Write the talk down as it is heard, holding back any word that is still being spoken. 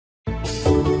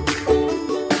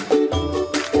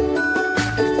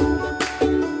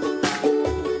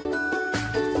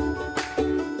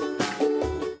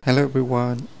Hello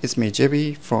everyone, it's me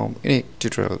JB from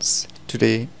UniqueTutorials.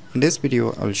 Today in this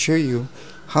video I'll show you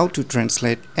how to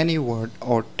translate any word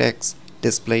or text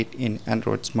displayed in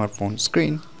Android smartphone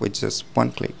screen with just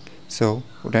one click. So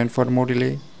without further more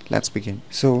delay, let's begin.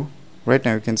 So right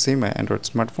now you can see my Android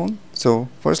smartphone. So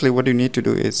firstly what you need to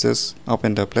do is just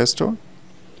open the Play Store,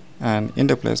 and in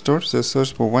the Play Store just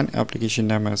search for one application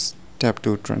named as Tap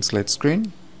to Translate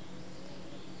Screen,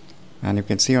 and you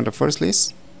can see on the first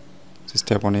list. Just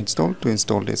tap on install to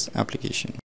install this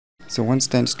application. So once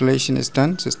the installation is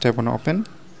done, just tap on open.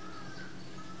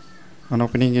 On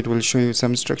opening, it will show you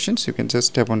some instructions. You can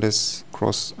just tap on this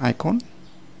cross icon.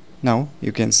 Now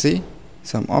you can see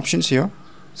some options here.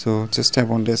 So just tap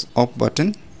on this off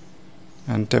button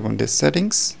and tap on this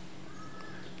settings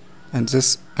and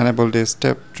just enable this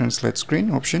tap translate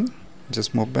screen option.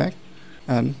 Just move back,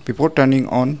 and before turning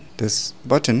on this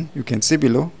button, you can see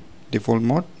below default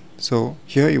mode. So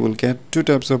here you will get two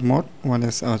types of mode. One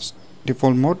is a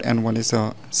default mode and one is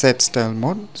a set style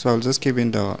mode. So I'll just keep in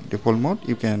the default mode.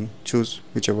 You can choose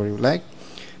whichever you like,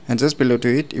 and just below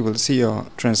to it you will see a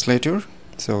translator.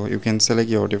 So you can select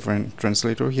your different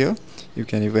translator here. You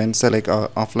can even select a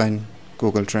offline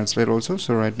Google Translate also.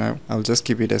 So right now I'll just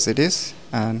keep it as it is,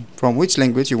 and from which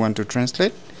language you want to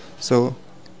translate. So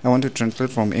I want to translate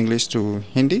from English to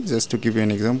Hindi, just to give you an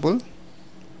example.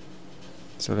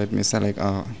 So let me select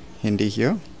Hindi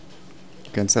here.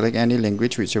 You can select any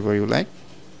language whichever you like.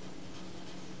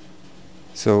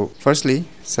 So firstly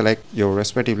select your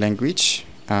respective language,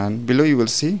 and below you will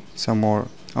see some more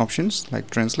options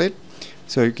like translate.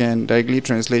 So you can directly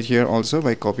translate here also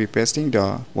by copy pasting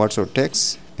the words or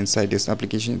text inside this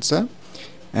application itself.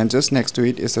 And just next to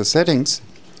it is the settings.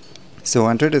 So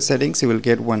under the settings you will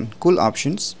get one cool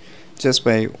options. Just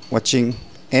by watching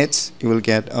ads you will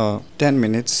get 10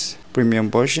 minutes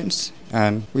premium versions,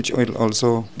 and which will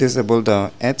also disable the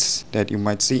ads that you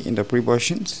might see in the pre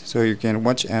versions. So you can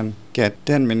watch and get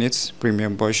 10 minutes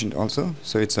premium version also.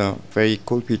 So it's a very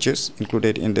cool features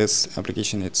included in this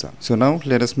application itself. So now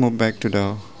let us move back to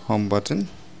the home button,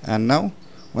 and now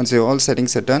once your all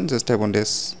settings are done, just tap on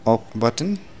this off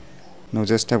button. Now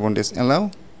just tap on this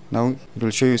allow. Now it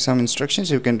will show you some instructions.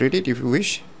 You can read it if you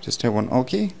wish. Just tap on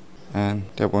OK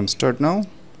and tap on start now.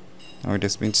 Now it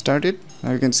has been started.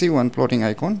 Now you can see one floating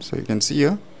icon. So you can see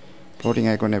here floating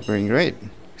icon appearing red.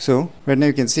 So right now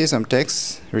you can see some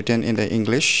text written in the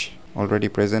English already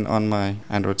present on my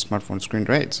Android smartphone screen,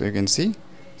 right? So you can see.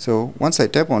 So once I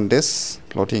tap on this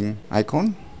floating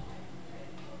icon,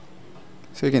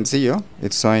 so you can see here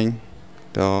it's showing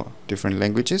the different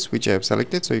languages which I have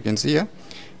selected. So you can see here,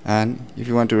 and if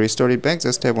you want to restore it back,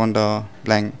 just tap on the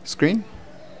blank screen.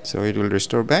 So it will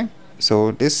restore back.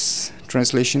 So this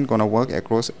translation gonna work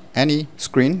across any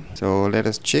screen. So let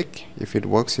us check if it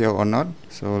works here or not.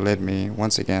 So let me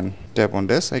once again tap on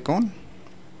this icon.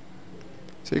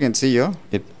 So you can see here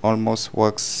it almost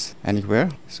works anywhere.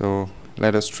 So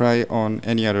let us try on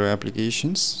any other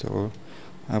applications. So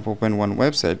I've opened one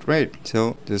website, right?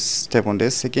 So just tap on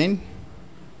this again.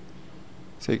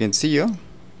 So you can see here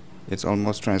it's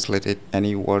almost translated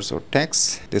any words or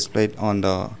text displayed on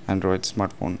the Android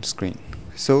smartphone screen.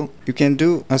 So you can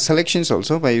do selections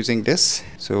also by using this.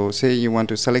 So say you want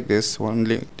to select this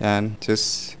only, then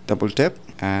just double tap,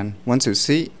 and once you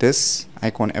see this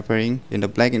icon appearing in the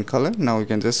black in color, now you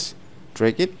can just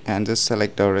drag it and just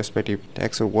select the respective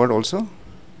text or word also.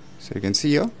 So you can see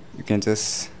here you can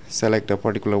just select a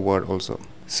particular word also.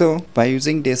 So by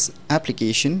using this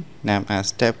application named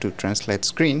as Tap to Translate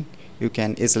Screen, you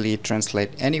can easily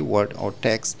translate any word or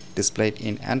text displayed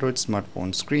in Android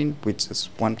smartphone screen with just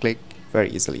one click, very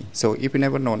easily. So if you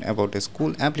never known about this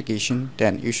cool application,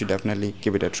 then you should definitely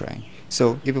give it a try.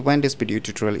 So if you find this video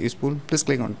tutorial useful, please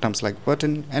click on the thumbs like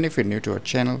button, and if you're new to our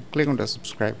channel, click on the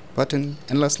subscribe button,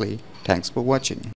 and lastly, thanks for watching.